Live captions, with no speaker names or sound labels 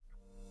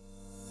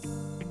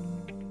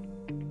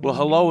Well,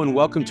 hello and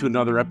welcome to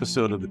another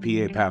episode of the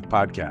PA Path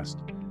Podcast.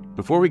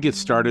 Before we get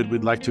started,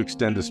 we'd like to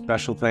extend a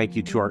special thank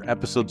you to our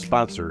episode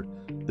sponsor,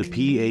 the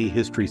PA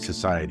History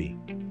Society.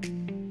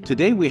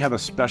 Today we have a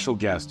special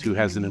guest who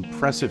has an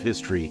impressive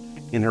history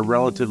in her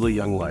relatively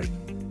young life,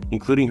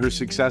 including her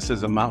success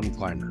as a mountain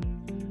climber.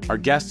 Our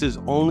guest is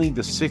only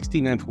the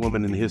 69th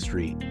woman in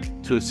history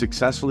to have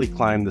successfully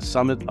climbed the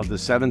summit of the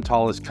 7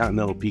 tallest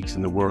continental peaks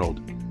in the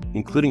world,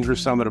 including her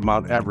summit of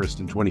Mount Everest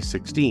in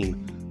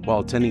 2016,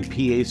 while attending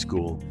PA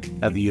school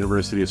at the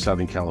University of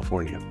Southern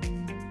California.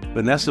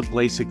 Vanessa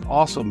Blasek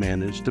also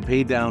managed to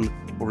pay down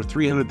over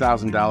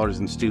 $300,000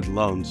 in student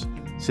loans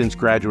since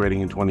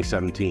graduating in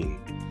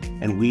 2017,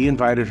 and we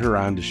invited her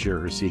on to share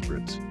her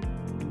secrets.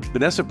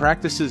 Vanessa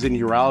practices in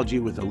urology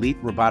with elite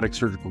robotic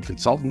surgical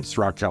consultants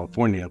throughout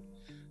California.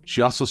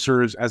 She also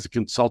serves as a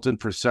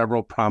consultant for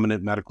several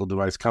prominent medical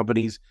device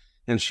companies,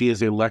 and she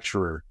is a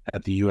lecturer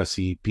at the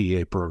USC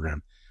PA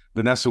program.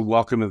 Vanessa,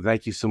 welcome, and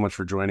thank you so much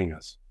for joining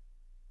us.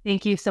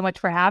 Thank you so much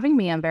for having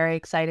me. I'm very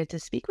excited to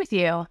speak with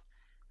you.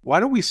 Why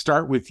don't we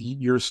start with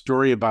your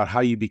story about how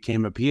you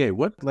became a PA?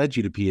 What led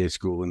you to PA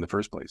school in the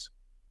first place?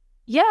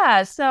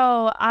 Yeah,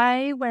 so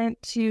I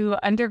went to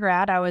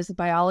undergrad. I was a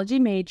biology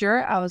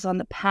major. I was on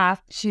the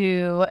path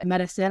to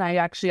medicine. I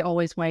actually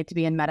always wanted to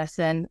be in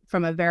medicine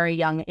from a very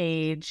young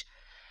age,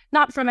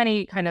 not from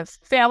any kind of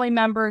family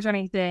members or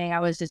anything.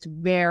 I was just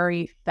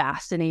very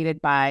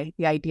fascinated by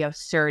the idea of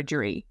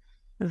surgery.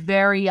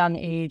 Very young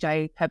age,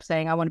 I kept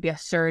saying, I want to be a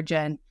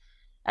surgeon.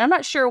 And I'm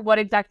not sure what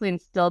exactly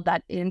instilled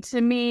that into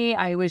me.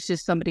 I was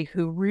just somebody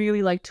who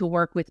really liked to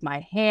work with my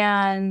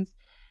hands.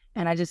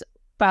 And I just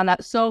found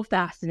that so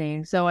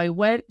fascinating. So I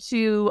went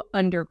to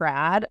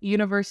undergrad,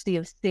 University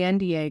of San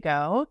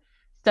Diego,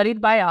 studied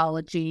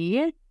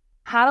biology,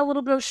 had a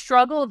little bit of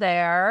struggle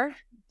there.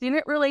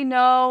 Didn't really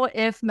know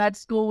if med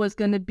school was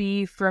going to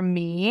be for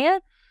me.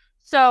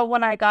 So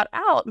when I got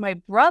out, my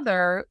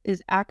brother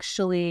is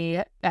actually,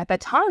 at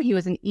that time, he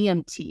was an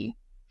EMT.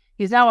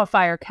 He's now a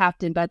fire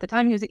captain, but at the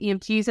time he was an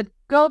EMT. He said,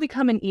 go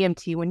become an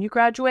EMT. When you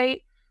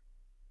graduate,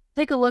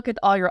 take a look at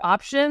all your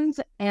options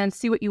and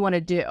see what you want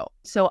to do.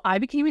 So I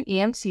became an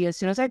EMT as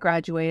soon as I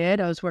graduated.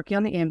 I was working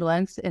on the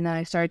ambulance, and then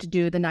I started to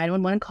do the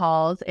 911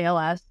 calls,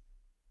 ALS,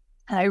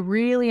 and I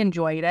really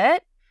enjoyed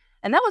it.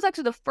 And that was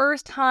actually the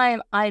first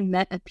time I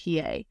met a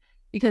PA,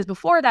 because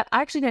before that,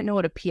 I actually didn't know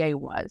what a PA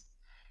was.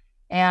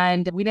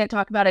 And we didn't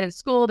talk about it in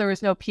school. There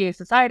was no PA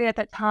society at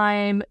that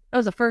time. It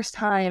was the first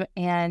time,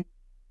 and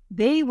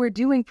they were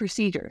doing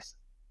procedures.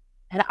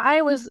 And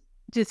I was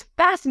just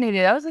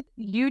fascinated. I was like,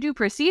 you do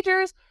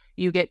procedures,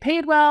 you get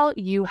paid well,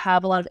 you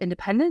have a lot of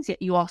independence,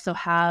 yet you also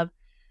have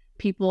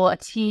people, a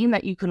team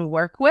that you can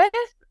work with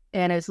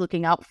and is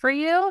looking out for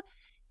you.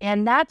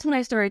 And that's when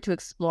I started to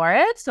explore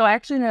it. So I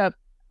actually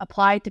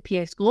applied to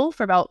PA school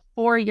for about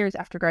 4 years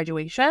after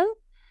graduation.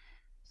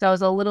 So I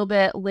was a little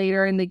bit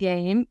later in the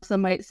game,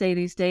 some might say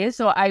these days.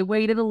 So I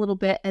waited a little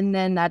bit, and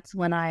then that's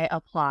when I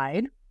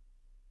applied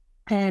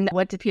and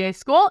went to PA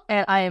school.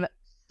 And I am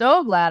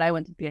so glad I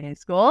went to PA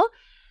school.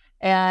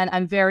 And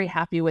I'm very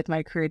happy with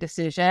my career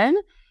decision.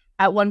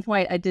 At one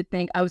point, I did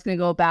think I was going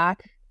to go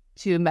back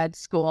to med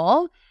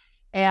school,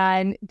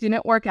 and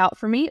didn't work out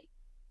for me.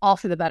 All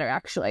for the better,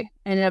 actually.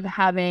 I ended up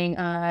having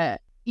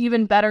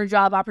even better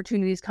job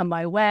opportunities come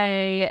my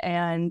way,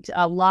 and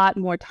a lot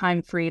more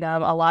time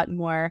freedom, a lot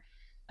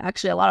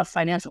of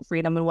financial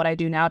freedom in what I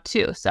do now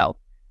too. So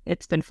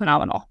it's been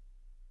phenomenal.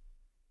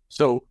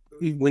 So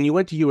when you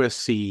went to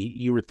USC,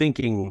 you were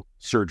thinking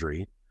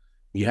surgery.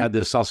 You had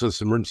this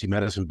emergency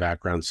medicine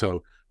background.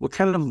 So what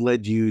kind of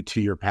led you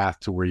to your path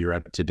to where you're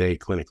at today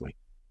clinically?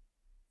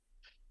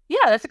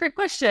 Yeah, that's a great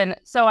question.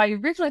 So I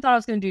originally thought I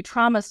was going to do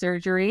trauma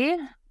surgery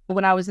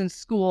when I was in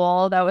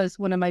school. That was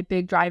one of my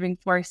big driving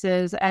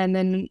forces. And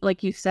then,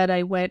 like you said,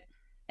 I went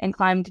and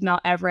climbed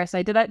Mount Everest.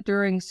 I did that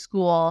during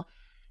school.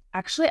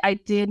 Actually, I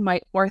did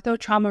my ortho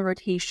trauma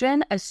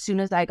rotation as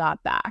soon as I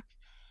got back.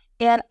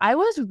 And I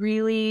was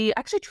really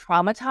actually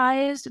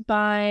traumatized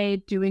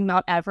by doing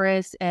Mount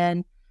Everest.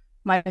 And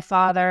my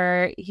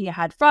father, he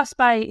had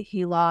frostbite.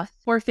 He lost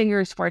 4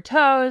 fingers, 4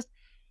 toes,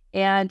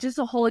 and just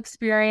the whole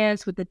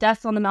experience with the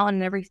deaths on the mountain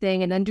and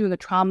everything. And then doing a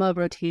trauma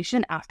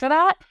rotation after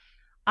that,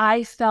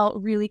 I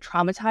felt really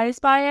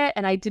traumatized by it.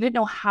 And I didn't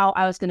know how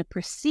I was going to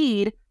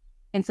proceed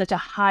in such a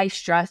high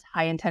stress,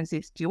 high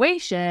intensity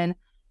situation.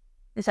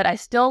 I said, I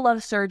still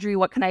love surgery.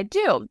 What can I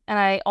do? And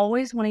I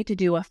always wanted to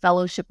do a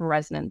fellowship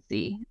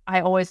residency.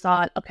 I always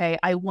thought, okay,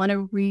 I want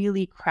to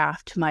really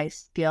craft my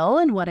skill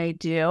in what I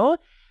do.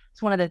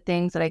 It's one of the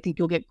things that I think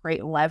you'll get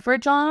great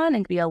leverage on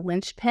and be a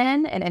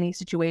linchpin in any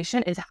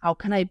situation is how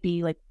can I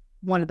be like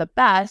one of the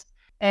best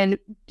and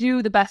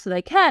do the best that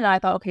I can. And I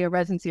thought, okay, a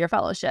residency or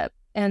fellowship.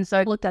 And so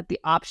I looked at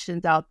the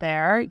options out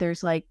there.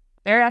 There's like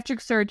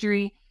bariatric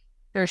surgery,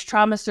 there's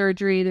trauma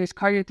surgery, there's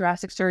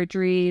cardiothoracic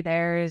surgery,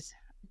 there's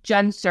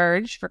gen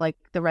surge for like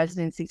the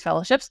residencies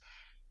fellowships.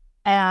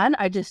 And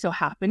I just so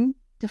happened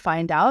to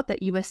find out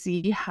that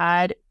USC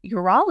had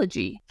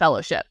urology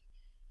fellowship.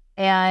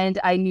 And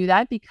I knew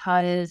that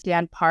because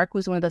Dan Park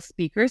was one of the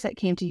speakers that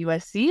came to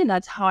USC, and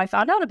that's how I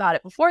found out about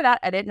it. Before that,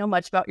 I didn't know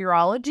much about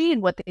urology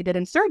and what they did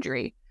in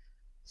surgery.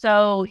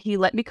 So he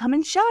let me come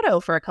and shadow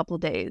for a couple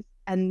of days.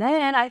 And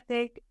then I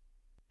think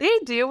they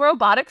do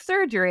robotic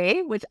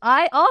surgery, which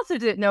I also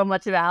didn't know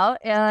much about.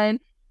 And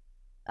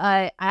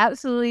I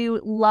absolutely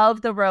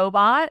love the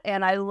robot,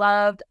 and I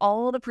loved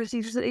all the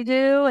procedures that they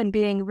do and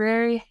being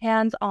very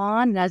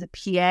hands-on. And as a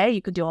PA,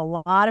 you could do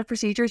a lot of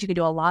procedures. You could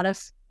do a lot of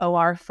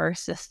OR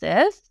first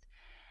assist.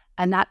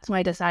 And that's when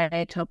I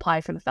decided to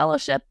apply for the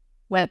fellowship,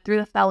 went through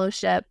the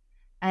fellowship,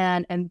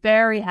 and am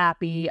very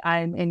happy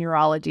I'm in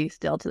urology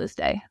still to this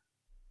day.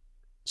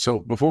 So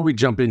before we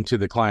jump into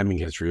the climbing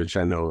history, which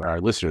I know our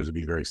listeners would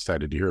be very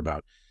excited to hear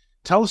about,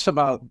 tell us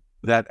about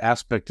that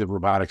aspect of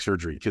robotic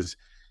surgery. Because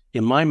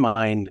in my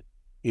mind,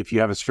 if you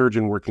have a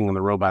surgeon working on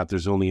the robot,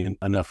 there's only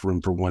enough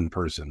room for one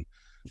person.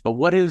 But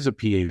what is a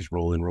PA's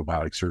role in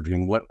robotic surgery,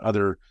 and what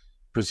other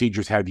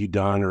procedures have you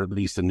done, or at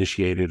least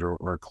initiated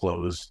or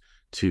closed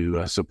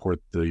to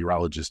support the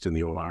urologist in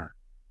the OR?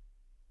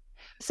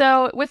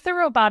 So with the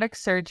robotic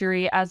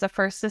surgery as a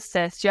first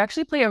assist, you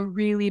actually play a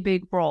really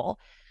big role.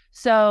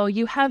 So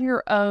you have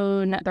your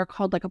own, they're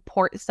called like a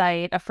port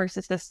site, a first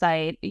assist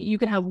site. You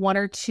can have one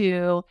or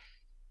two.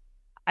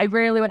 I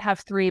rarely would have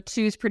three.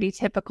 Two is pretty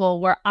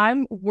typical, where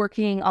I'm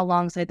working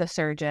alongside the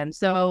surgeon.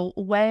 So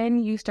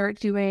when you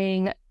start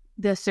doing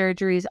the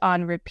surgeries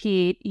on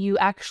repeat, you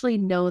actually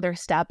know their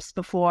steps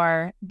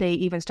before they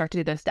even start to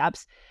do those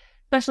steps,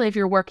 especially if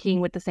you're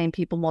working with the same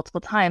people multiple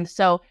times.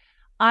 So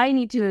I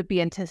need to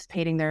be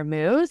anticipating their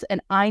moves,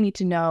 and I need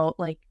to know,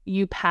 like,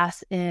 you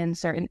pass in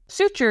certain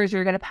sutures,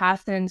 you're going to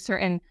pass in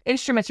certain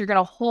instruments, you're going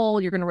to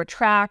hold, you're going to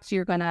retract,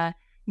 you're going to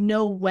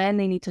know when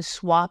they need to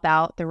swap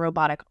out the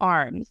robotic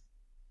arms.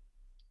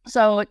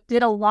 So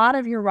did a lot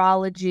of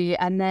urology.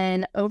 And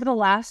then over the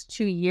last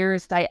 2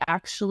 years, I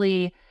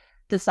actually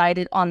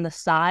decided on the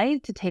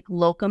side to take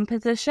locum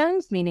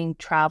positions, meaning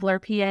traveler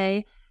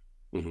PA,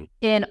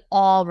 in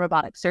all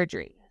robotic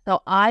surgery.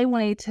 So I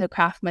wanted to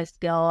craft my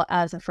skill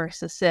as a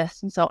first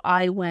assist. And so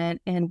I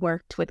went and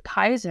worked with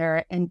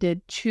Kaiser and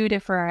did 2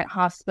 different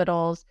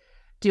hospitals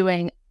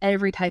doing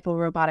every type of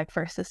robotic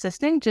first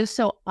assisting, just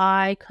so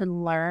I could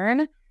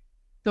learn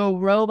the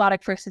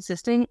robotic first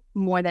assisting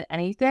more than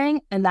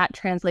anything. And that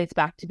translates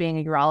back to being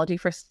a urology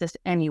first assist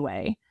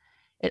anyway.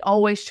 It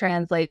always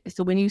translates.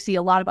 So when you see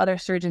a lot of other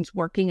surgeons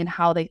working and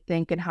how they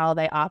think and how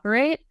they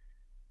operate,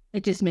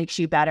 it just makes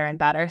you better and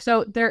better.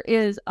 So there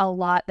is a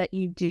lot that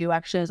you do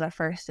actually as a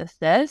first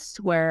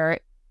assist where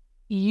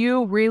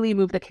you really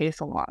move the case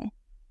along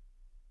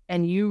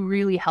and you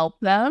really help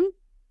the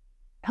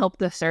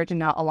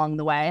surgeon out along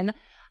the way. And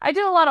I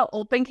do a lot of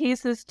open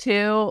cases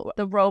too.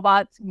 The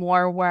robots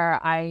more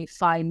where I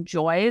find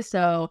joy.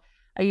 So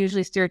I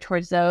usually steer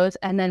towards those.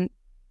 And then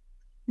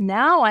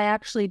now I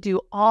actually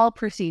do all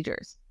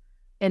procedures.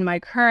 In my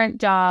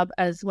current job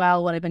as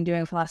well, what I've been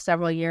doing for the last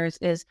several years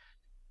is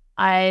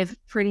I've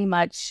pretty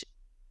much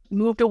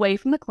moved away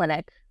from the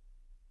clinic.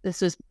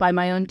 This was by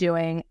my own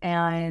doing,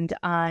 and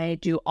I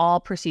do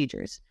all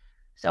procedures.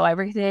 So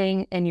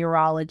everything in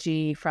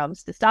urology, from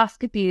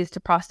cystoscopies to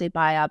prostate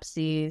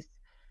biopsies.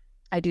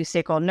 I do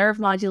sacral nerve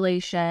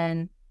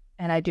modulation,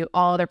 and I do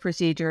all other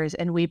procedures.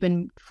 And we've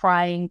been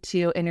trying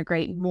to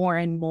integrate more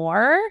and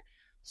more.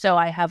 So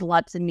I have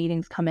lots of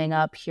meetings coming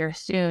up here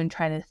soon,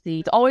 trying to see.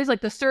 It's always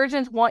like the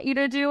surgeons want you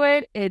to do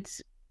it.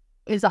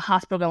 Is a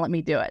hospital going to let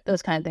me do it?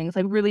 Those kind of things,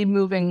 like really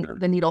moving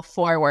the needle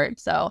forward.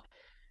 So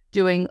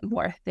doing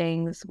more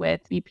things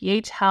with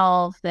BPH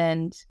health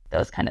and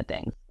those kind of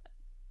things.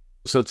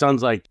 So it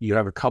sounds like you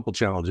have a couple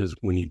challenges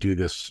when you do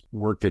this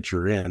work that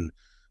you're in.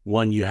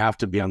 One, you have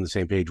to be on the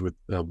same page with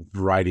a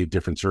variety of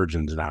different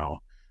surgeons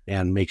now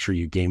and make sure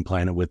you game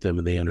plan it with them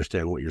and they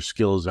understand what your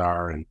skills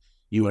are and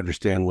you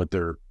understand what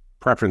their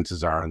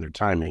preferences are and their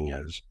timing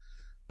is.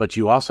 But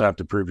you also have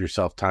to prove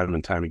yourself time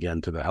and time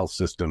again to the health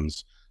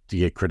systems to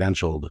get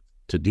credentialed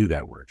to do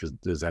that work.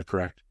 Is that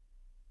correct?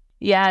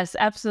 Yes,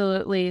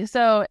 absolutely.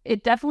 So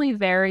it definitely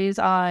varies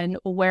on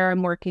where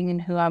I'm working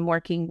and who I'm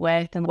working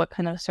with and what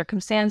kind of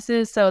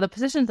circumstances. So the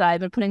positions I've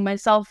been putting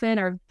myself in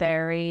are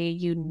very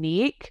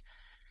unique.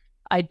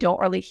 I don't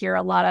really hear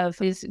a lot of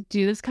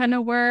do this kind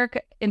of work.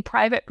 In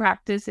private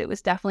practice, it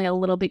was definitely a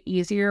little bit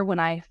easier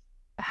when I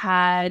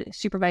had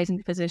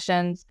supervising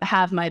physicians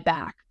have my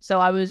back. So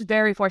I was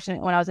very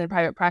fortunate when I was in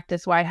private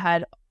practice where I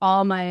had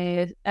all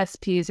my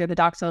SPs or the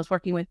docs I was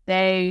working with.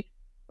 They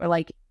were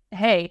like,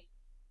 hey,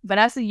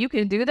 Vanessa, you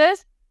can do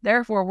this.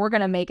 Therefore, we're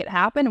going to make it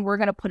happen. And we're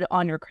going to put it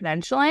on your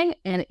credentialing.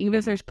 And even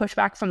if there's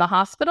pushback from the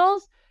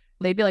hospitals,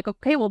 they'd be like,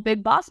 okay, well,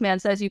 big boss man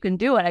says you can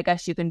do it. I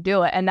guess you can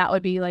do it. And that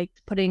would be like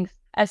putting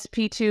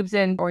SP tubes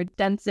in or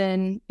dents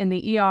in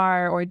the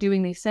ER or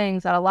doing these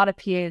things that a lot of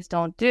PAs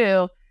don't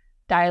do.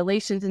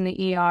 Dilations in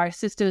the ER,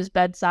 cystos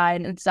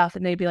bedside and stuff.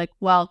 And they'd be like,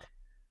 well,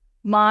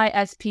 my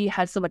SP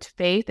had so much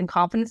faith and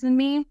confidence in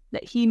me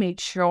that he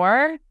made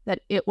sure that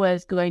it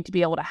was going to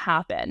be able to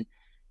happen.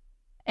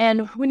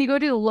 And when you go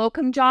do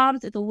locum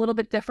jobs, it's a little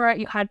bit different.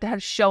 You had to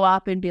show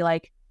up and be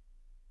like,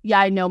 yeah,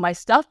 I know my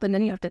stuff, but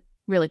then you have to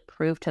really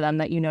prove to them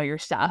that you know your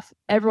stuff.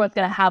 Everyone's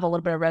going to have a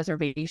little bit of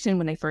reservation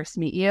when they first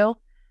meet you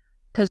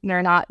because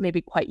they're not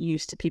maybe quite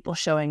used to people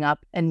showing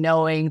up and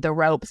knowing the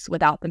ropes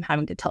without them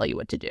having to tell you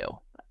what to do.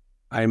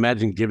 I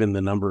imagine given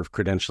the number of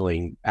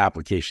credentialing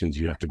applications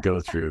you have to go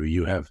through,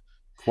 you have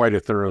quite a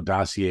thorough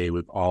dossier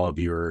with all of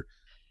your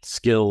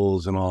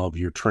skills and all of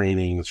your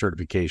training and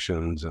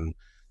certifications and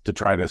to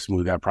try to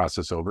smooth that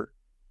process over.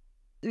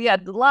 Yeah,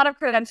 a lot of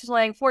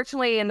credentialing.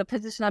 Fortunately, in the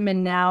position I'm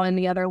in now and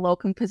the other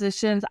locum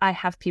positions, I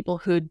have people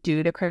who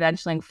do the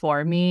credentialing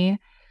for me.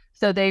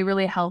 So they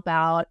really help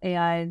out.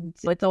 And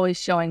it's always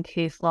showing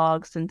case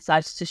logs and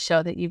such to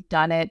show that you've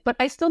done it. But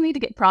I still need to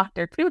get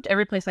proctored. Pretty much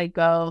every place I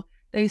go,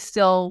 they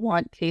still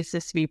want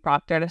cases to be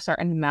proctored a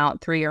certain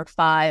amount, 3 or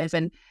 5.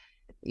 And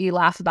you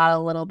laugh about it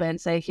a little bit and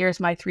say, here's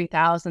my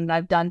 3,000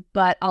 I've done,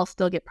 but I'll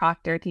still get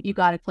proctored. You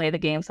got to play the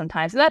game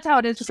sometimes. So that's how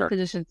it is with the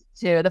physicians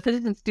too. The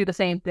physicians do the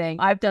same thing.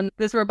 I've done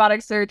this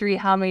robotic surgery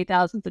how many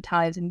thousands of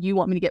times, and you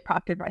want me to get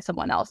proctored by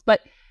someone else. But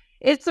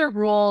it's their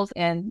rules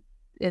and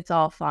it's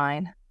all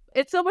fine.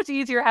 It's so much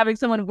easier having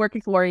someone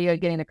working for you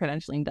and getting the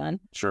credentialing done.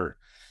 Sure.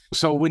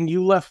 So when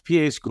you left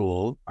PA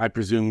school, I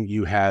presume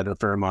you had a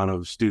fair amount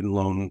of student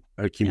loan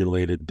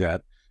accumulated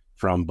debt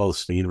from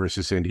both the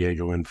University of San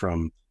Diego and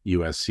from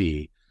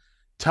USC.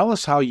 Tell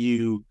us how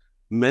you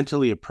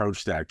mentally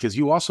approached that, because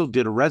you also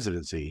did a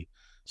residency.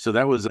 So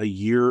that was a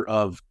year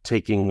of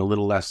taking a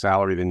little less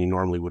salary than you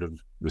normally would have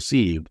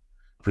received,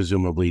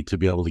 presumably to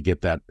be able to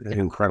get that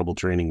incredible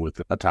training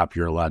with a top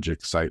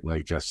urologic site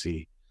like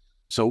SC.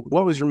 So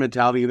what was your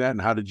mentality of that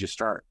and how did you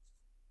start?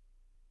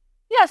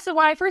 Yeah, so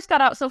when I first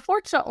got out, so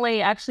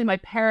fortunately, actually, my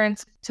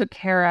parents took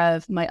care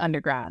of my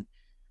undergrad.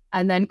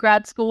 And then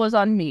grad school was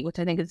on me, which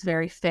I think is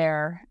very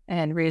fair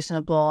and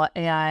reasonable.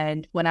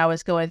 And when I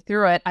was going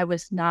through it, I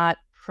was not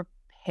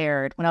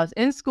prepared. When I was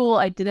in school,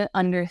 I didn't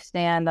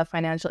understand the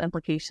financial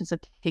implications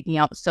of taking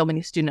out so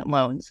many student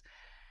loans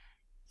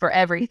for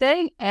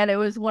everything. And it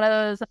was one of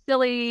those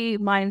silly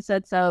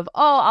mindsets of,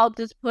 oh, I'll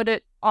just put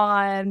it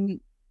on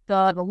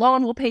the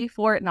loan will pay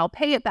for it and I'll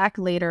pay it back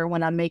later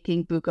when I'm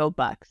making buco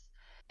bucks.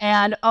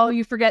 And, oh,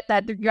 you forget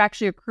that you're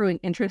actually accruing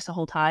interest the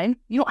whole time.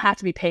 You don't have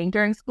to be paying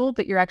during school,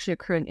 but you're actually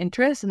accruing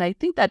interest. And I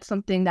think that's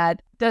something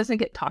that doesn't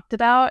get talked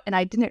about. And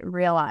I didn't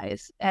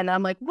realize. And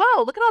I'm like,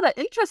 whoa, look at all that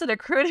interest that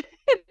accrued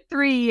in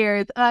 3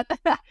 years. I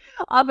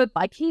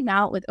came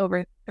out with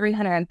over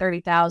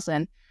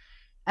 $330,000.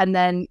 And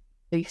then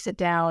you sit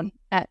down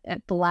at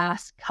the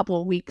last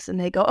couple of weeks and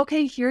they go,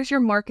 okay, here's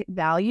your market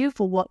value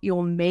for what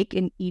you'll make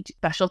in each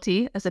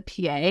specialty as a PA.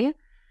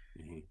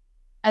 Mm-hmm.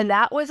 And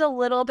that was a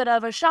little bit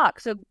of a shock.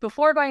 So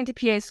before going to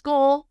PA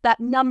school, that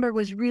number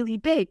was really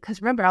big.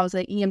 Because remember, I was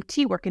an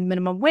EMT working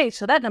minimum wage.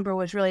 So that number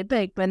was really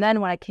big. But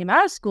then when I came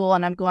out of school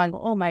and I'm going,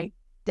 oh, my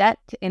debt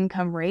to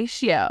income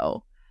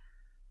ratio,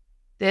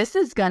 this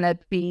is going to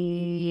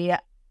be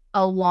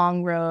a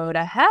long road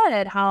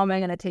ahead. How am I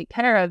going to take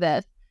care of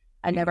this?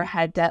 I never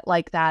had debt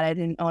like that. I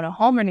didn't own a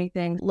home or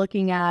anything.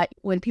 Looking at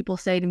when people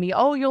say to me,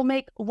 oh, you'll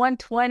make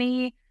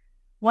 120,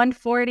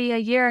 140 a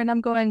year. And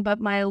I'm going, but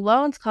my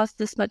loans cost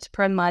this much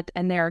per month.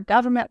 And they are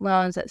government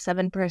loans at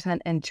 7%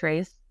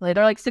 interest. They're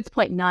like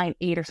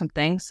 6.98 or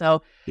something.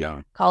 So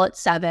yeah, call it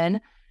 7.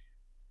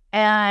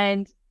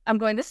 And I'm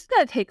going, this is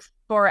going to take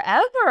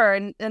forever.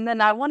 And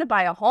then I want to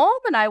buy a home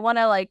and I want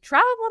to like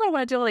travel and I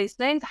want to do all these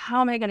things.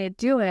 How am I going to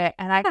do it?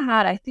 And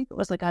I think it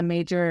was like a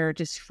major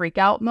just freak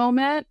out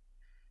moment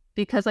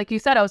because like you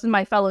said, I was in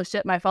my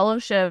fellowship. My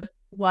fellowship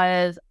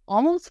was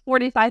almost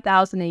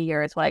 $45,000 a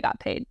year is what I got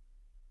paid.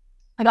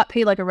 I got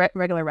paid like a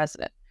regular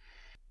resident.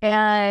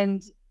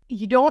 And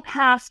you don't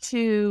have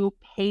to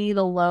pay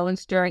the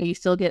loans you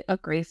still get a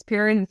grace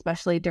period,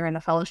 especially during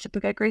the fellowship,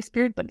 you get grace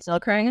period, but it's still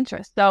accruing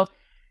interest. So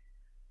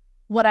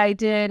what I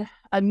did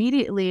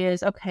immediately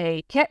is,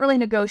 okay, can't really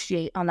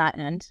negotiate on that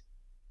end.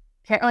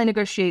 Can't really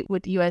negotiate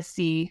with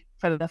USC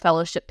for the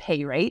fellowship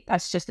pay rate.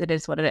 That's just, it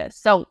is what it is.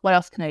 So what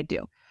else can I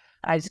do?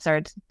 I just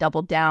started to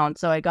double down.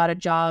 So I got a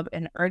job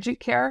in urgent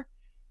care.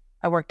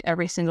 I worked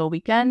every single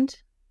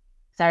weekend.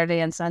 Saturday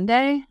and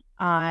Sunday,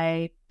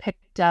 I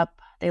picked up,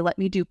 they let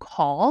me do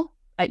call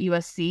at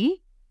USC.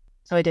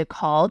 So I did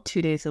call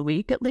 2 days a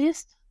week at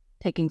least,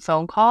 taking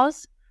phone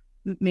calls,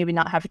 maybe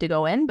not having to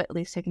go in, but at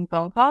least taking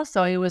phone calls.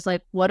 So it was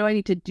like, what do I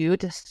need to do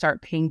to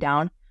start paying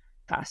down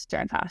faster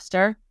and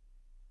faster?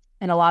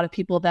 And a lot of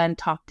people then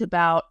talked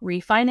about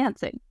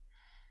refinancing.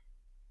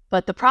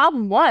 But the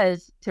problem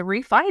was to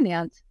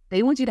refinance,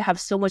 they want you to have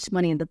so much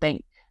money in the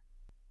bank.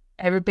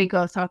 Every bank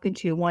I was talking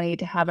to wanted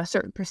to have a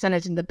certain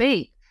percentage in the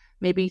bank.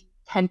 Maybe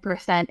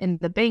 10% in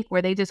the bank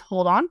where they just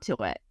hold on to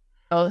it.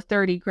 So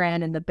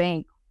 $30,000 in the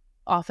bank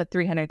off a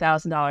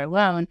 $300,000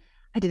 loan,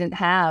 I didn't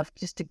have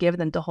just to give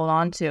them to hold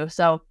on to.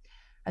 So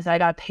I said, I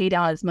got to pay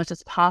down as much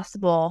as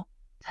possible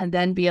and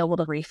then be able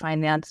to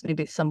refinance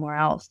maybe somewhere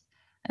else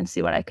and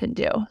see what I can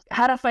do. I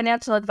had a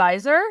financial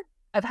advisor.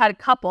 I've had a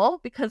couple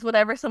because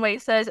whenever somebody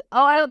says,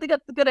 oh, I don't think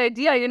that's a good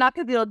idea, you're not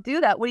going to be able to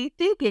do that. What are you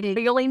thinking?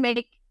 You only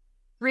make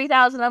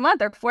 $3,000 a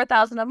month or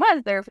 $4,000 a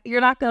month,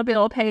 you're not going to be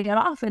able to pay it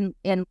off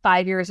in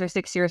 5 years or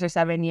 6 years or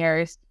 7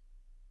 years.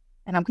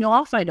 And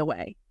I'll find a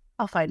way.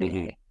 I'll find a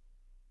way.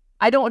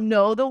 I don't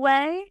know the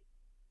way,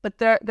 but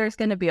there's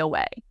going to be a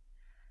way.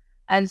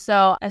 And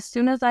so as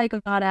soon as I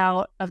got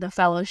out of the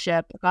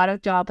fellowship, got a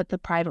job at the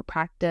private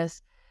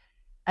practice,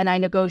 and I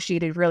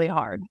negotiated really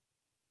hard.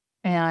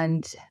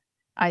 And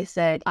I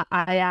said,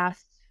 I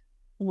asked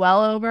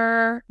well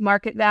over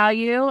market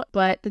value,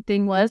 but the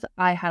thing was,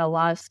 I had a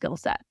lot of skill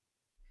set.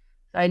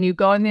 I knew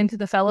going into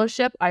the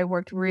fellowship, I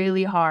worked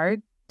really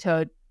hard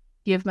to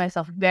give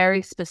myself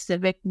very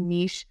specific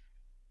niche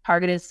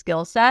targeted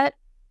skill set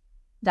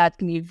that's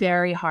going to be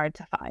very hard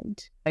to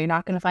find. You're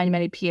not going to find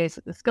many PAs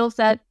with the skill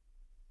set.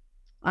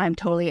 I'm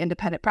totally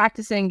independent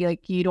practicing.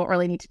 Like, you don't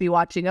really need to be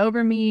watching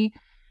over me.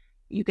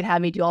 You can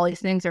have me do all these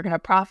things that are going to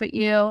profit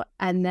you.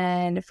 And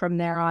then from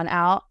there on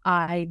out,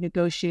 I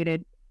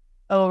negotiated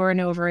over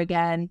and over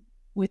again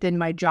within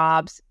my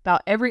jobs.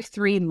 About every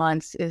 3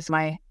 months is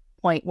my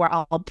point where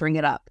I'll bring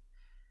it up.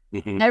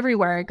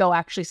 Everywhere I go,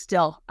 actually,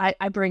 still,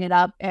 I bring it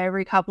up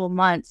every couple of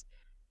months.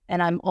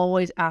 And I'm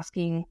always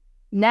asking.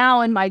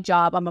 Now in my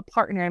job, I'm a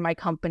partner in my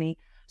company.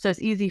 So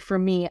it's easy for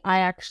me. I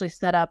actually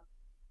set up,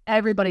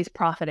 everybody's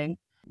profiting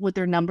what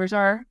their numbers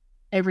are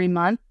every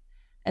month.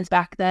 And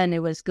back then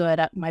it was good.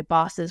 My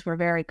bosses were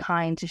very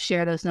kind to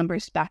share those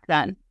numbers back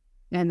then.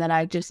 And then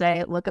I just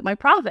say, look at my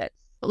profits,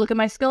 look at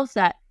my skill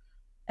set.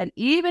 And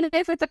even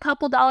if it's a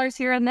couple dollars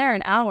here and there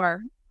an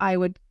hour, I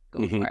would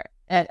go for it.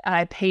 And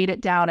I paid it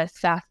down as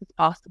fast as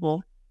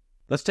possible.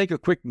 Let's take a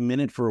quick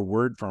minute for a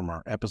word from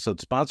our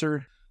episode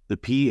sponsor, the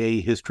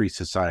PA History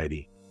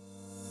Society.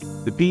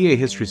 The PA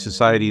History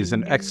Society is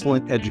an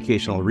excellent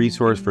educational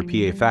resource for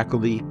PA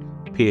faculty,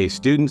 PA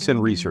students,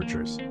 and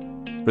researchers.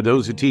 For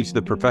those who teach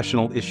the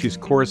Professional Issues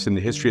course in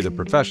the history of the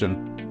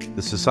profession,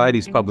 the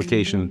Society's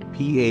publication,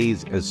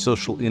 PAs as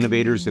Social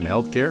Innovators in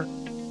Healthcare,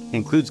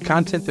 includes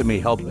content that may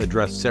help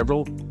address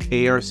several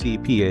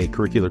ARC-PA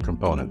curricular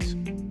components.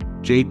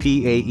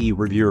 JPAE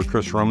reviewer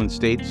Chris Roman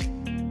states,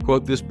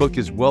 quote, "This book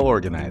is well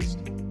organized,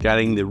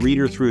 guiding the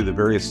reader through the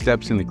various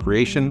steps in the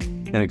creation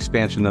and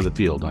expansion of the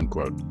field,"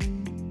 unquote.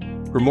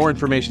 For more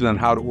information on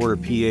how to order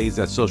PAs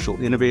as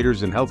Social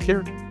Innovators in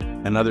Healthcare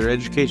and other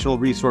educational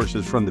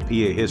resources from the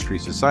PA History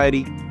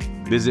Society,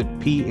 visit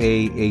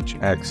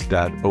pahx.org.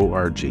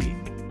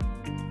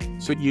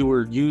 So you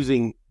were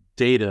using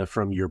data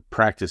from your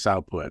practice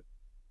output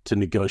to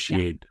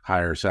negotiate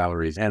higher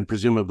salaries, and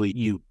presumably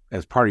you,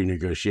 as part of your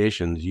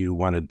negotiations, you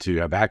wanted to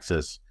have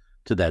access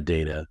to that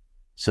data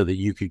so that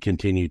you could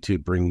continue to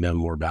bring them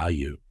more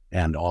value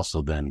and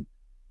also then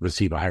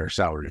receive a higher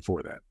salary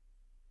for that.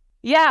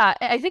 Yeah,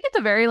 I think it's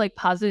a very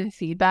positive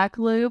feedback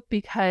loop,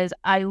 because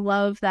I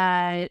love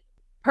that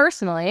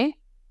personally.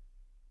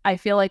 I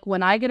feel like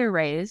when I get a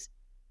raise,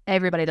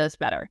 everybody does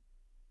better.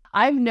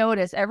 I've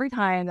noticed every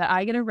time that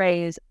I get a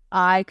raise,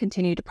 I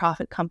continue to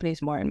profit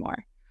companies more and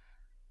more.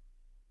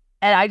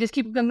 And I just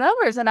keep the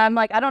numbers, and I'm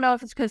like, I don't know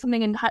if it's because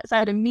something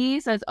inside of me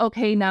says,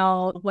 okay,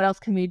 now what else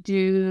can we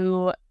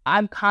do?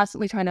 I'm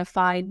constantly trying to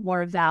find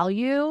more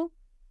value,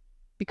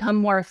 become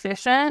more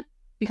efficient,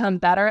 become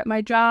better at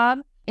my job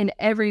in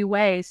every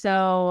way.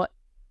 So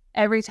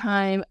every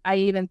time I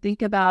even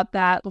think about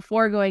that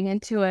before going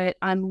into it,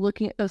 I'm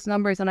looking at those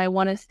numbers and I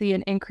want to see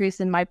an increase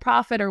in my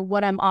profit or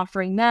what I'm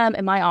offering them.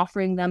 Am I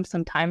offering them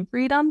some time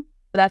freedom?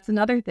 That's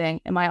another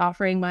thing. Am I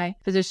offering my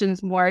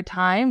physicians more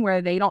time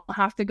where they don't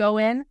have to go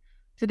in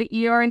to the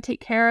ER and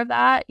take care of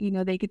that?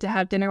 They get to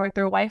have dinner with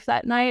their wife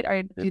that night,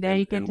 or do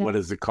they get to... what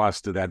is the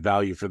cost of that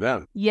value for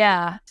them?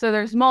 Yeah. So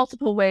there's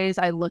multiple ways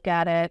I look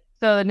at it.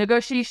 So the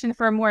negotiation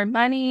for more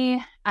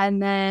money.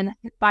 And then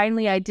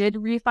finally I did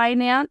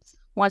refinance.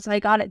 Once I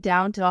got it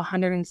down to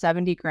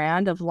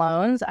 $170,000 of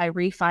loans, I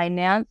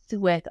refinanced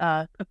with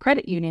a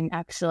credit union,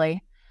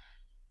 actually.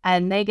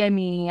 And they gave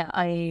me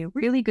a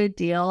really good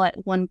deal at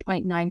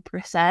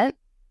 1.9%.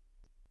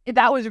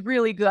 That was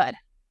really good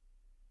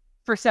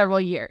for several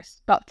years.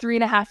 About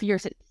 3.5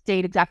 years, it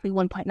stayed exactly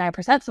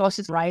 1.9%. So I was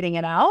just writing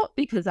it out,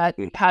 because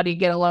how do you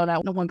get a loan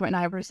at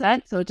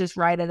 1.9%? So just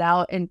write it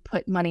out and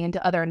put money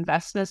into other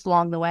investments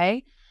along the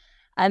way.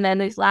 And then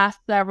these last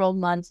several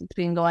months, it's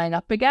been going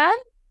up again.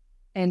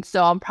 And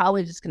so I'm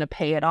probably just going to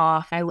pay it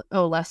off. I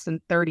owe less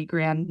than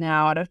 $30,000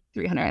 now out of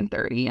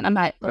 330, and I'm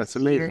at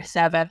year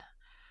 7.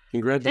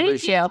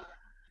 Congratulations. Thank you.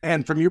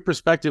 And from your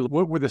perspective,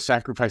 what were the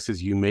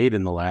sacrifices you made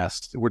in the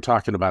last, we're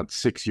talking about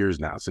 6 years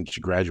now since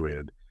you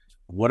graduated.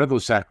 What are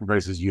those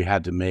sacrifices you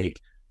had to make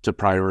to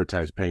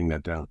prioritize paying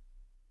that down?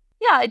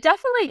 Yeah,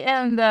 definitely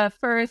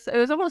it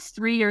was almost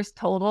 3 years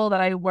total that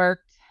I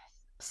worked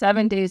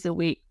 7 days a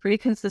week, pretty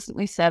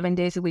consistently 7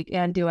 days a week,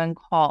 and doing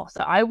calls.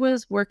 So I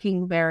was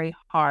working very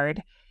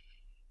hard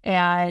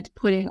and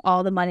putting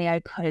all the money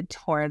I could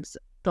towards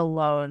the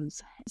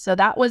loans. So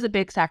that was a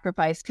big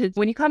sacrifice, because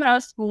when you come out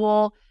of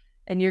school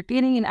and you're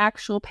getting an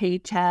actual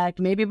paycheck,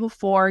 maybe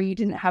before you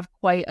didn't have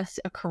quite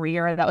a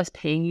career that was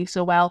paying you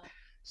so well.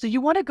 So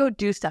you want to go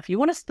do stuff. You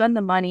want to spend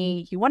the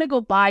money. You want to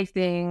go buy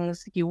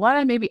things. You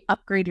want to maybe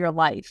upgrade your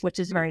life, which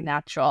is very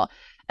natural.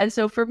 And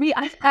so for me,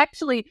 I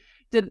actually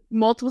did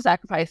multiple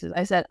sacrifices.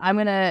 I said, I'm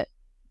going to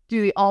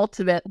do the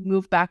ultimate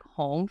move back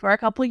home for a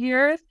couple of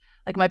years.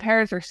 Like my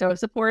parents are so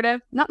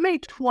supportive. Not many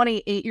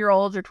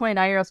 28-year-olds or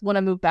 29-year-olds want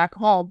to move back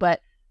home,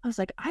 but I was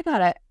like,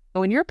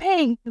 when you're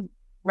paying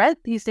rent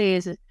these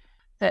days,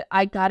 that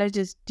I gotta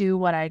just do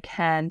what I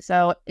can.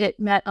 So it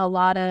meant a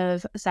lot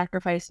of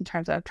sacrifice in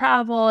terms of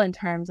travel, in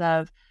terms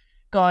of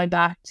going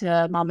back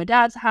to mom and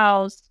dad's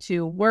house,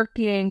 to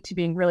working, to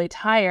being really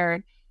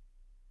tired.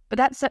 But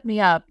that set me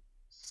up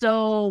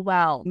so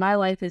well. My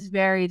life is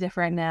very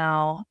different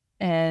now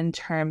in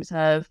terms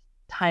of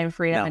time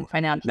freedom and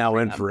financial freedom.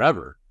 And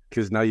forever,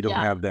 because now you don't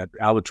have that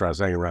albatross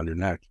hanging around your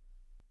neck.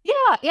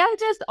 Yeah,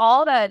 just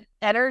all that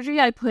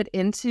energy I put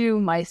into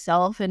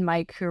myself and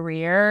my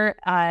career,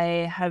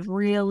 I have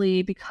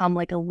really become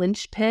like a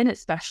linchpin,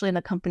 especially in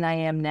the company I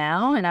am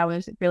now. And I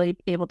was really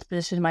able to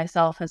position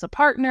myself as a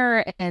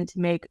partner and to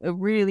make a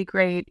really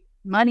great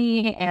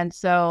money. And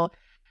so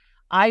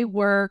I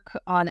work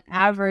on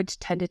average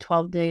 10 to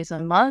 12 days a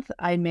month.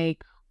 I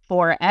make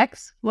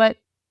 4x what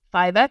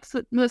 5x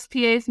what most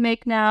PAs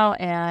make now.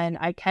 And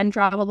I can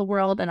travel the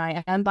world and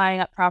I am buying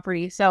up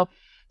property. So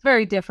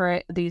very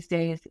different these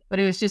days, but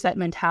it was just that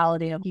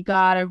mentality of you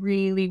gotta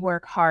really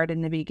work hard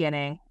in the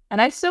beginning.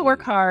 And I still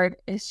work hard.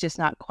 It's just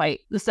not quite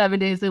the 7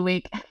 days a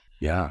week.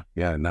 Yeah.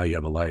 Now you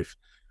have a life.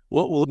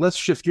 Well, let's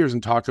shift gears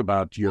and talk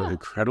about your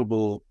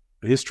incredible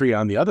history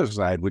on the other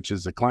side, which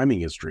is the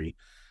climbing history.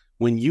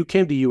 When you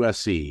came to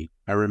USC,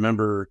 I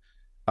remember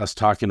us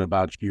talking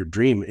about your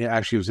dream. It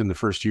actually was in the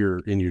first year,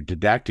 in your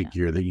didactic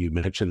year, that you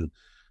mentioned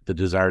the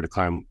desire to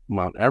climb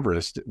Mount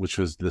Everest, which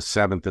was the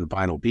 7th and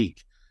final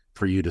peak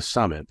for you to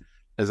summit.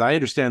 As I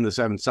understand the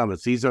 7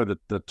 summits, these are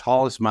the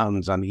tallest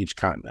mountains on each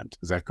continent.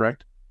 Is that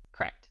correct?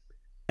 Correct.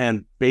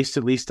 And based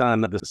at least on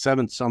the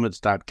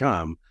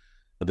 7summits.com,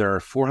 there are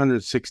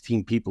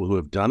 416 people who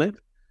have done it.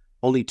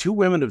 Only 2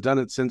 women have done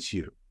it since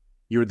you.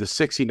 You're the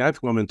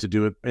 69th woman to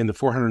do it and the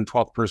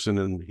 412th person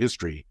in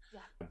history.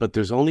 Yeah. But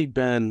there's only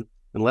been,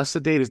 unless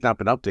the date has not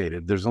been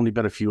updated, there's only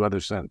been a few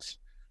others since.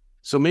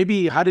 So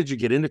maybe how did you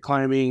get into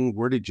climbing?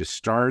 Where did you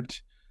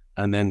start?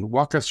 And then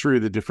walk us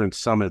through the different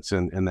summits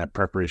and that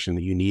preparation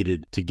that you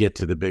needed to get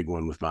to the big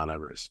one with Mount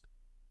Everest.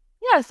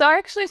 Yeah, so I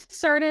actually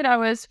started, I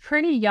was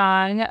pretty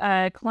young,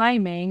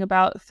 climbing,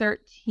 about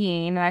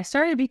 13. And I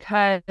started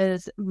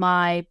because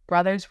my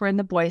brothers were in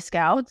the Boy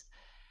Scouts.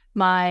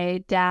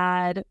 My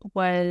dad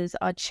was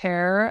a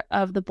chair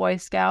of the Boy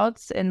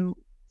Scouts in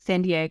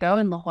San Diego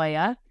in La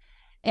Jolla.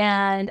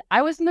 And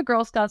I was in the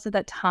Girl Scouts at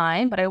that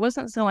time, but I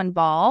wasn't so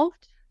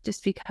involved,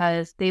 just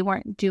because they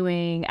weren't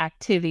doing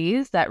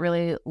activities that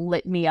really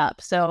lit me up.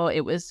 So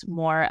it was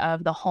more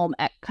of the home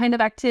kind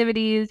of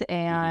activities.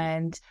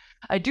 And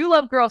I do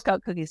love Girl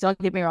Scout cookies. Don't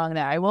get me wrong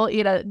there. I will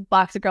eat a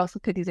box of Girl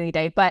Scout cookies any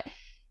day. But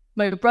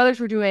my brothers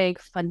were doing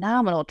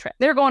phenomenal trips.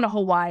 They're going to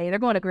Hawaii. They're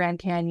going to Grand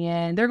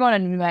Canyon. They're going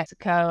to New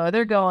Mexico.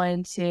 They're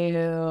going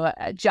to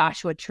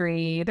Joshua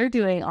Tree. They're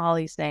doing all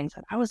these things.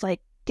 And I was like,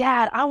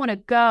 Dad, I want to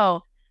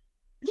go.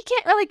 You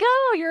can't really go.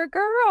 You're a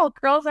girl.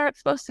 Girls aren't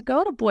supposed to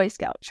go to Boy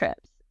Scout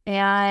trips.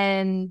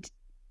 And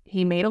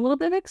he made a little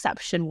bit of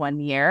exception one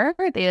year.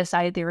 They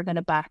decided they were going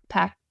to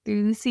backpack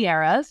through the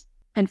Sierras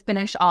and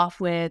finish off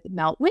with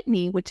Mount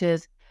Whitney, which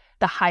is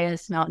the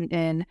highest mountain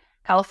in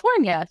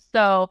California.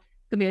 So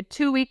it's going to be a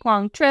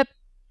 2-week-long trip.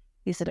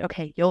 He said,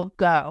 okay, you'll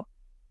go.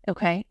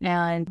 Okay.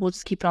 And we'll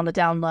just keep it on the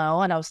down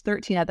low. And I was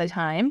 13 at the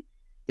time.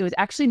 It was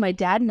actually my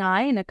dad and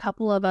I and a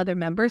couple of other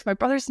members. My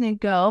brothers didn't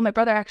go. My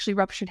brother actually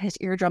ruptured his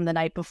eardrum the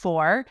night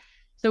before.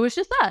 So it was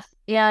just us.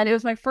 And it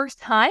was my first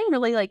time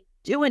really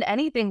doing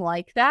anything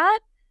like that.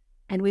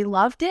 And we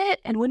loved it.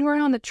 And when we were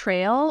on the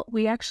trail,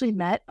 we actually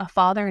met a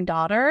father and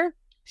daughter.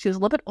 She was a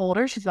little bit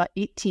older. She's about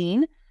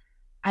 18.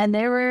 And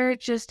they were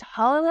just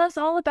telling us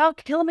all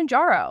about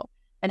Kilimanjaro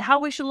and how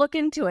we should look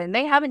into it. And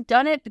they haven't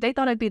done it, but they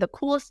thought it'd be the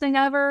coolest thing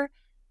ever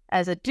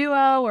as a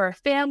duo or a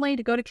family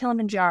to go to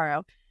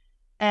Kilimanjaro.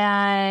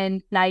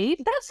 And naive,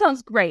 that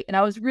sounds great. And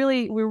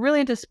we were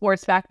really into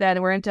sports back then.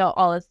 And we're into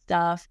all this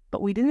stuff,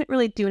 but we didn't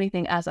really do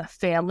anything as a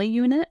family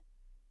unit.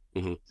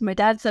 Mm-hmm. So my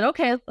dad said,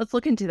 okay, let's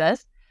look into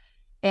this.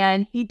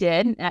 And he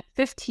did. And at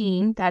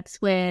 15,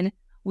 that's when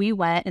we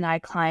went and I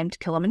climbed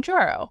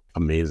Kilimanjaro.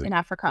 Amazing. In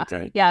Africa.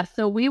 Okay. Yeah.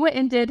 So we went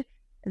and did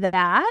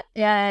that.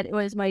 And it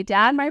was my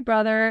dad, my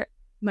brother,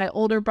 my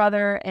older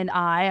brother, and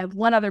I have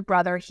one other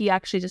brother. He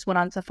actually just went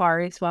on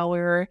safaris while we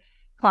were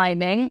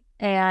climbing.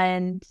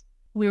 And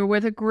we were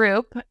with a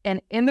group.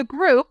 And in the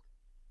group,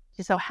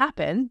 just so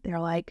happened, they're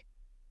like,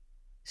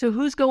 so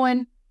who's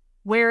going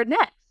where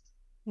next?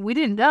 We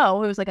didn't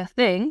know. It was a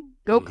thing.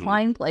 Go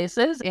climb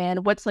places.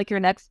 And what's your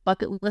next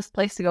bucket list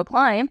place to go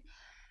climb?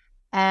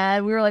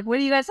 And we were like, what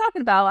are you guys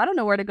talking about? I don't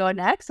know where to go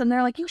next. And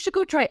they're like, you should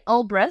go try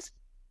Everest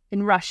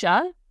in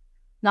Russia.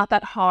 Not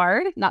that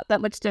hard. Not that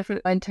much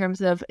different in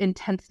terms of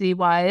intensity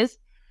wise.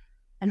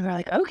 And we were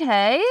like,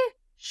 okay,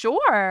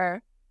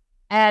 sure.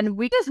 And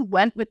we just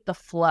went with the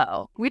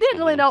flow. We didn't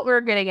really know what we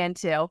were getting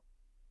into.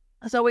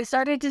 So we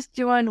started just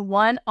doing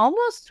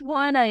almost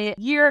one a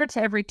year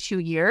to every 2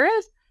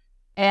 years.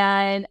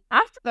 And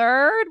after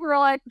third, we were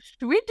like,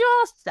 should we do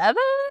all 7?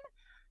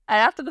 And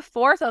after the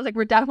fourth, I was like,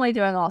 we're definitely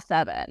doing all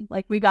 7.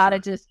 Like, we got to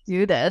just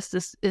do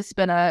this. It's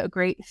been a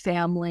great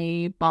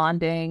family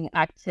bonding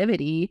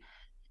activity.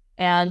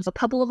 And a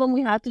couple of them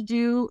we had to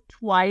do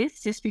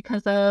twice just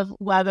because of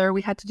weather.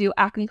 We had to do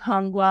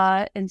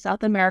Aconcagua in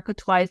South America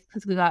twice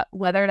because we got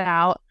weathered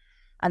out.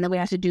 And then we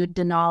had to do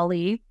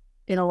Denali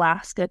in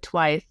Alaska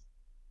twice.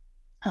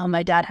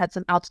 My dad had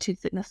some altitude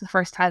sickness the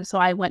first time, so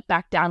I went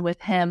back down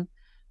with him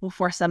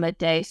before summit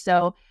day.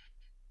 So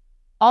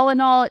all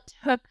in all,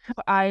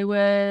 I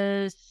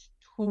was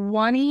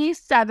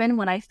 27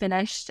 when I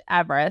finished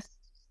Everest.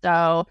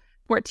 So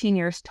 14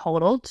 years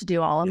total to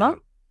do all of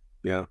them.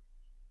 Yeah.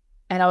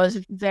 And I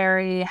was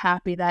very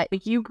happy that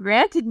you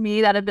granted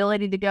me that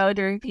ability to go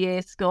during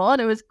PA school.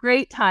 And it was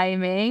great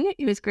timing.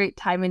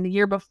 The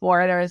year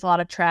before, there was a lot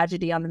of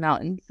tragedy on the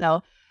mountain.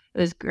 So it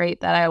was great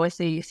that I always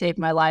say you saved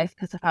my life,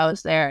 because if I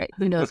was there,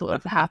 who knows what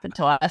would have happened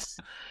to us.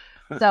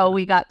 So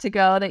we got to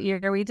go that year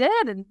we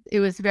did. And it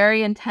was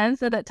very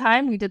intense at that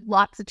time. We did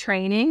lots of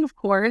training, of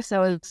course. I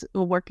was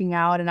working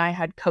out and I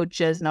had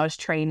coaches and I was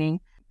training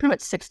pretty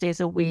much 6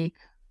 days a week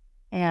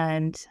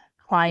and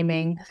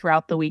climbing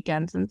throughout the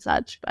weekends and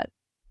such. But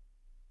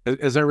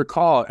as I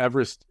recall,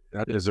 Everest,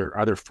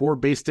 are there 4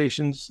 base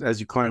stations as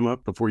you climb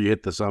up before you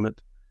hit the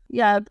summit?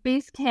 Yeah,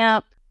 base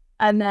camp,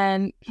 and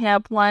then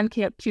camp 1,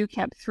 camp 2,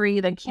 camp 3,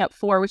 then camp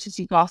 4, which is,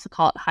 you can also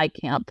call it high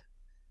camp.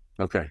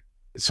 Okay.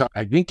 So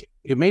I think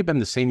it may have been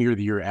the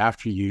year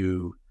after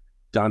you,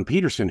 Don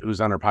Peterson, who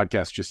was on our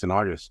podcast just in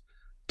August.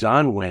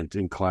 Don went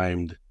and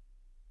climbed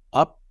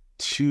up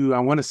to, I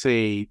want to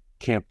say,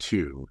 camp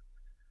 2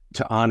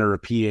 to honor a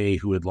PA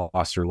who had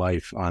lost her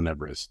life on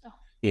Everest. Oh.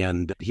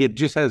 And he had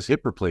just had his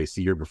hip replaced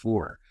the year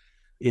before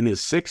in his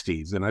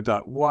 60s. And I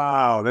thought,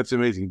 wow, that's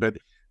amazing. But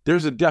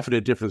there's a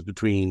definite difference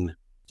between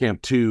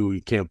camp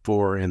 2, camp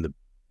 4, and the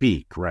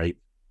peak, right?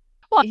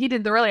 Well, he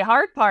did the really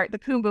hard part, the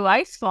Khumbu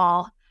ice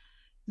fall.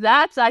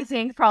 That's, I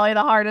think, probably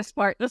the hardest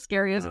part, the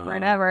scariest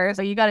part ever.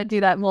 So you got to do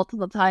that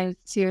multiple times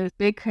too.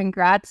 Big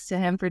congrats to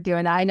him for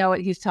doing that. I know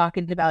what he's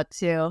talking about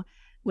too,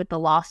 with the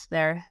loss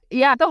there.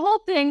 Yeah, the whole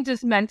thing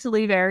just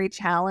mentally very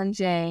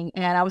challenging.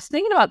 And I was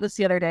thinking about this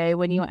the other day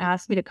when you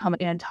asked me to come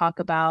and talk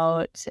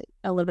about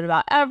a little bit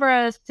about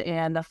Everest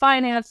and the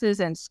finances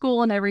and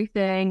school and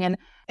everything. And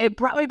it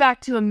brought me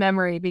back to a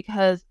memory,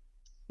 because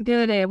the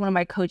other day one of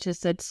my coaches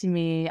said to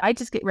me, I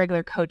just get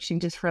regular coaching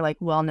just for like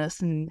wellness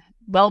and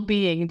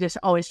well-being and just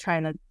always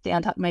trying to stay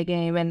on top of my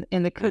game.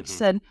 And the coach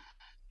said,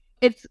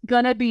 it's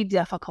gonna be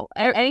difficult.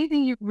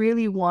 Anything you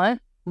really want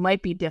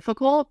might be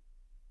difficult,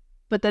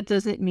 but that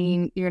doesn't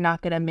mean you're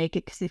not going to make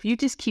it. Because if you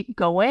just keep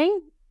going,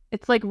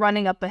 it's like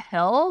running up a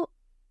hill.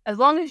 As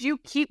long as you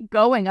keep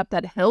going up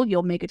that hill,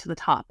 you'll make it to the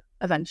top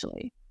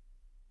eventually.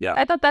 Yeah.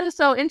 I thought that was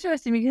so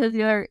interesting, because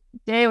the other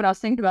day when I was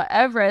thinking about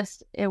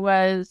Everest, it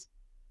was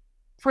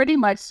pretty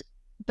much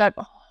that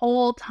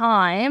whole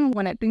time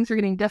when things were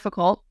getting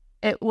difficult,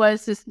 it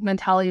was this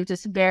mentality of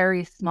just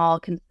very small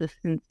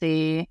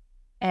consistency.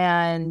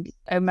 And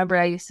I remember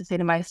I used to say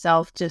to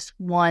myself, just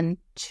 1,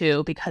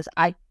 2, because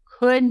I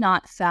could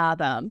not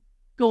fathom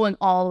going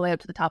all the way up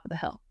to the top of the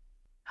hill.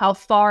 How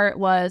far it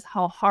was,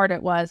 how hard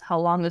it was, how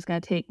long it was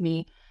going to take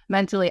me.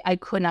 Mentally, I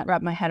could not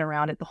wrap my head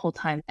around it the whole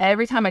time.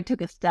 Every time I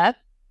took a step,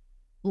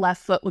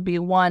 left foot would be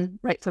 1,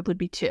 right foot would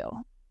be 2.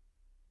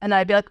 And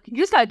I'd be like, you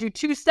just got to do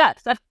 2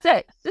 steps. That's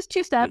it. Just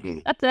 2 steps.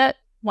 That's it.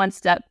 1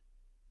 step,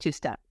 2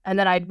 step. And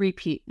then I'd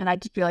repeat. And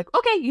I'd just be like,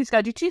 okay, you just got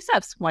to do 2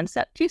 steps. 1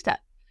 step, 2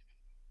 steps.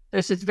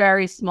 There's just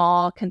very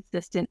small,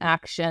 consistent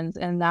actions.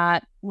 And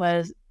that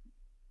was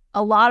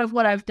a lot of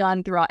what I've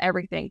done throughout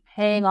everything,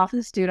 paying off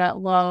the student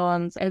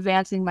loans,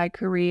 advancing my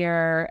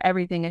career,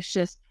 everything. Is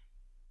just,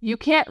 you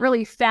can't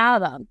really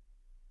fathom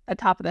the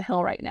top of the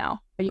hill right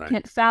now. You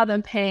can't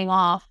fathom paying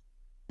off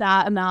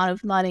that amount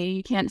of money.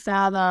 You can't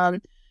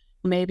fathom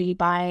maybe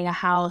buying a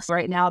house.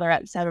 Right now, they're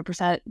at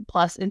 7%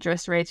 plus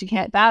interest rates. You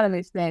can't fathom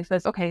these things. So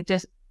it's okay,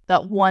 just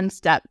that 1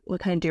 step, what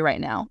can I do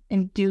right now?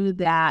 And do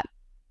that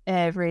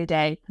every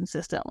day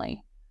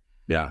consistently.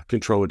 Yeah,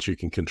 control what you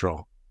can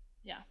control.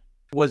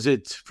 Was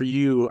it for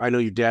you? I know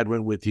your dad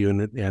went with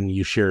you, and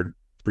you shared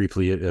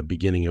briefly at the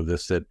beginning of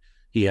this that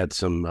he had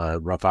some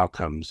rough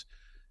outcomes.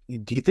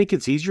 Do you think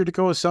it's easier to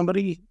go with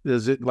somebody?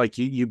 Is it like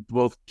you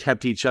both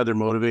kept each other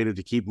motivated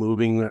to keep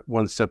moving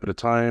 1 step at a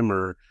time,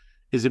 or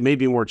is it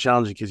maybe more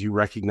challenging because you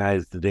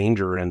recognize the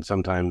danger and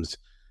sometimes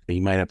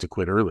you might have to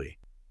quit early?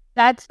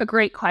 That's a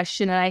great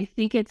question, and I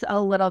think it's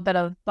a little bit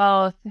of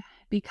both.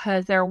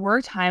 Because there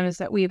were times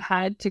that we've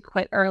had to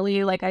quit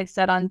early, like I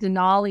said, on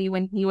Denali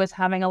when he was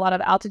having a lot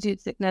of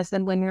altitude sickness.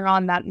 And when you're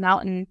on that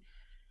mountain,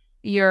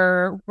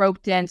 you're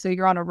roped in. So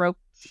you're on a rope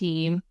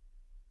team.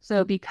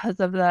 So because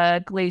of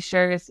the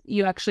glaciers,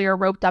 you actually are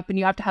roped up and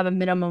you have to have a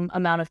minimum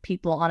amount of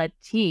people on a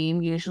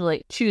team.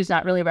 Usually 2 is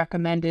not really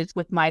recommended.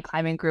 With my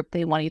climbing group,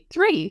 they wanted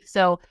 3.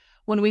 So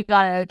when we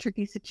got in a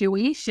tricky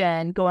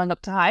situation going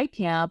up to high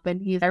camp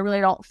and I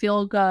really don't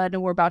feel good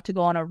and we're about to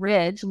go on a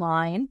ridge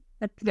line,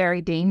 That's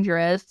very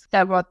dangerous.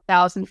 Several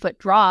 1,000-foot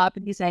drop.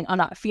 And he's saying, I'm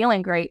not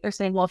feeling great. They're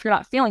saying, well, if you're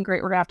not feeling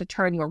great, we're going to have to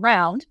turn you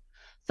around.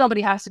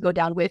 Somebody has to go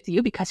down with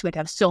you because we had to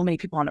have so many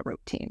people on a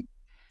rope team.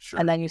 Sure.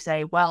 And then you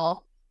say,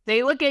 well,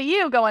 they look at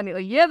you going,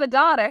 you're the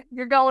daughter.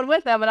 You're going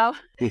with them. And I'm,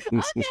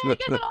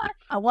 okay,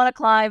 I want to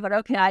climb, but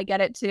okay, I get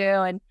it too.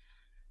 And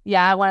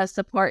yeah, I want to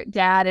support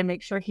dad and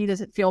make sure he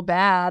doesn't feel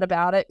bad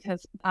about it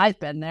because I've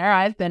been there.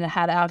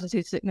 Had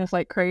altitude sickness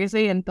like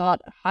crazy and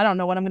thought, I don't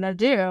know what I'm going to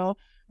do.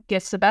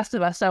 Gets the best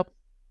of us. So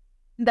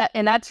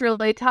that's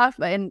really tough.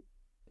 And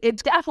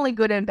it's definitely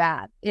good and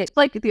bad. It's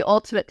like the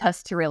ultimate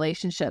test to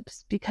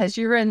relationships because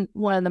you're in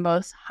one of the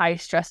most high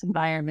stress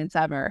environments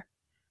ever.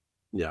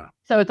 Yeah.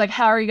 So it's like,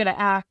 how are you going to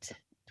act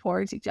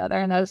towards each other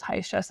in those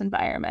high stress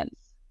environments?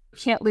 You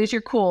can't lose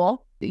your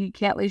cool. You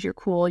can't lose your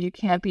cool. You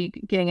can't be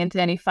getting into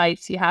any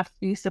fights. You have to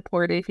be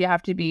supportive. You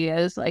have to be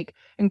as like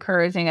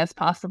encouraging as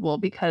possible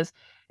because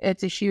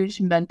it's a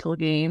huge mental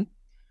game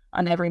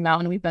on every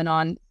mountain we've been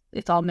on.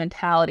 It's all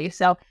mentality.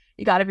 So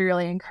you got to be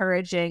really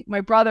encouraging.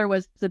 My brother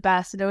was the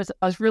best. And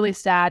I was really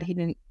sad he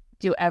didn't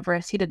do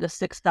Everest. He did the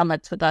 6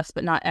 summits with us,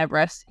 but not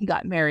Everest. He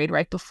got married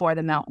right before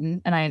the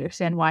mountain. And I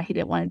understand why he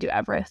didn't want to do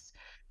Everest.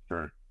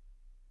 Sure.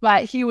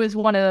 But he was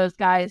one of those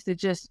guys that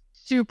just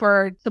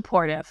super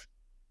supportive.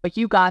 Like,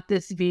 you got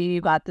this, V,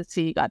 you got this,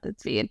 V, you got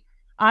this, V. And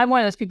I'm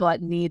one of those people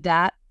that need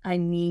that. I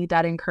need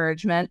that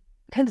encouragement.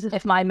 Because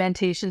if my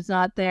mentation's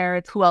not there,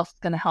 it's who else is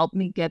going to help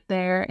me get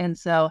there. And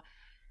so,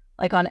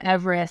 like on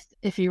Everest,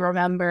 if you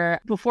remember,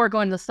 before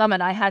going to the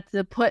summit, I had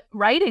to put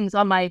writings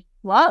on my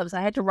gloves.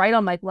 I had to write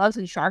on my gloves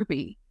in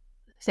Sharpie,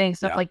 saying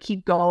stuff like,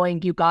 keep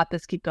going, you got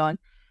this, keep going.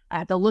 I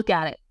have to look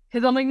at it.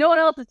 Because I'm like, no one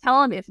else is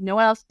telling me. If no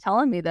one else is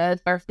telling me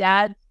this, or if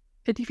dad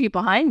 50 feet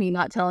behind me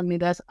not telling me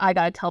this, I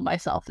got to tell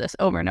myself this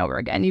over and over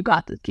again. You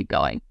got this, keep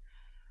going.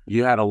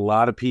 You had a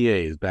lot of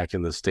PAs back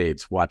in the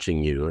States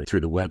watching you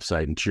through the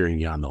website and cheering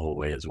you on the whole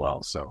way as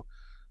well. So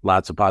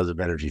lots of positive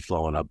energy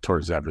flowing up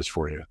towards Everest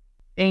for you.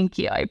 Thank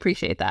you. I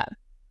appreciate that.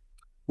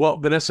 Well,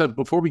 Vanessa,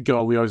 before we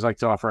go, we always like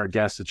to offer our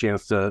guests a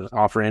chance to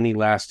offer any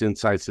last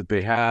insights that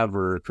they have,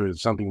 or if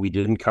there's something we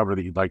didn't cover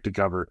that you'd like to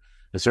cover.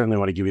 I certainly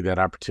want to give you that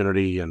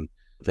opportunity, and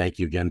thank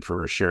you again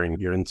for sharing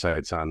your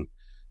insights on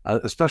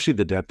especially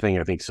the debt thing.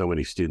 I think so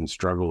many students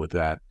struggle with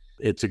that.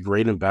 It's a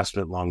great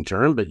investment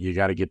long-term, but you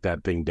got to get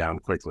that thing down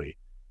quickly.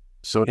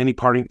 So any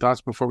parting thoughts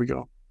before we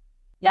go?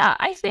 Yeah,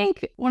 I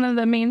think one of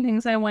the main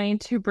things I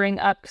wanted to bring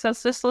up, because I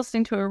was just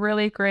listening to a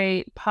really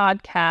great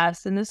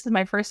podcast, and this is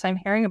my first time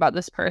hearing about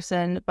this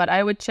person, but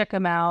I would check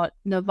him out,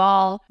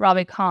 Naval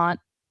Ravikant,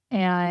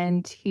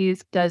 and he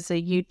does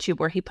a YouTube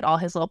where he put all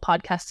his little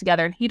podcasts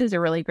together, and he does a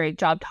really great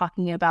job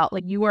talking about,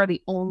 like, you are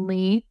the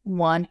only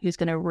one who's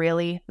going to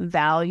really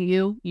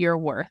value your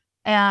worth.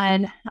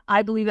 And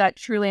I believe that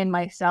truly in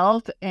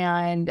myself.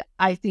 And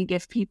I think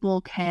if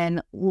people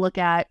can look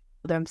at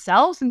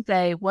themselves and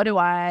say, what do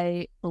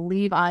I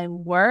believe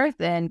I'm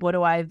worth? And what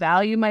do I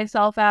value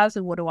myself as?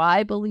 And what do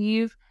I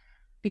believe?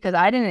 Because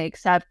I didn't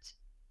accept,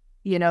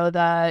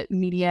 the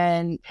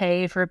median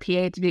pay for a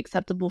PA to be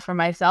acceptable for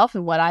myself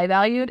and what I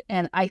valued.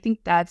 And I think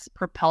that's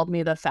propelled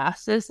me the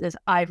fastest is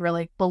I've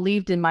really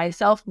believed in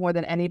myself more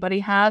than anybody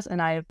has.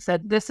 And I've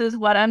said, this is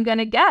what I'm going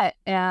to get.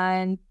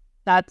 And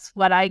that's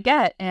what I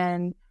get.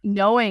 And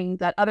knowing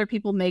that other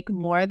people make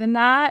more than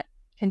that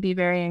can be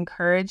very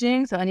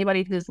encouraging. So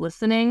anybody who's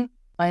listening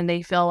and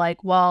they feel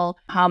like, well,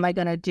 how am I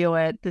going to do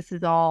it? This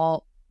is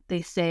all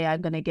they say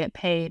I'm going to get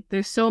paid.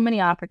 There's so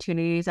many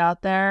opportunities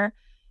out there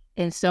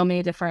in so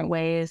many different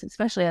ways,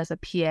 especially as a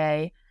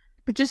PA.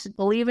 But just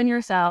believe in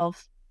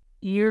yourself.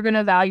 You're going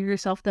to value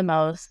yourself the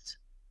most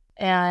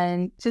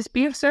and just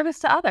be of service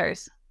to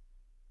others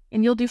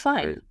and you'll do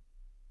fine. Great.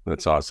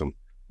 That's awesome.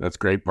 That's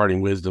great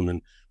parting wisdom.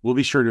 And we'll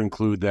be sure to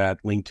include that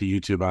link to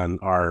YouTube on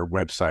our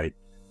website,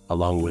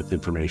 along with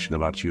information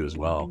about you as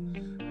well.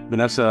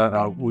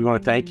 Vanessa, we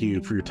want to thank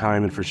you for your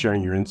time and for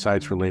sharing your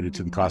insights related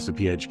to the cost of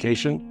PA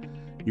education.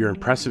 Your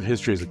impressive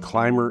history as a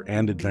climber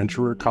and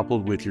adventurer,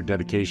 coupled with your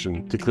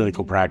dedication to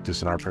clinical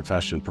practice in our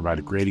profession, provide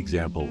a great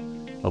example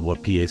of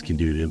what PAs can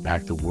do to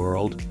impact the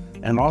world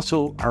and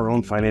also our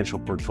own financial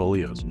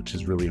portfolios, which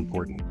is really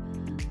important.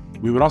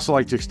 We would also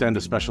like to extend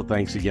a special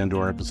thanks again to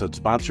our episode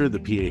sponsor, the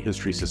PA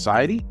History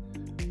Society.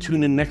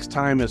 Tune in next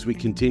time as we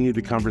continue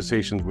the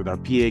conversations with our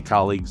PA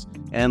colleagues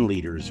and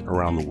leaders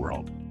around the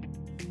world.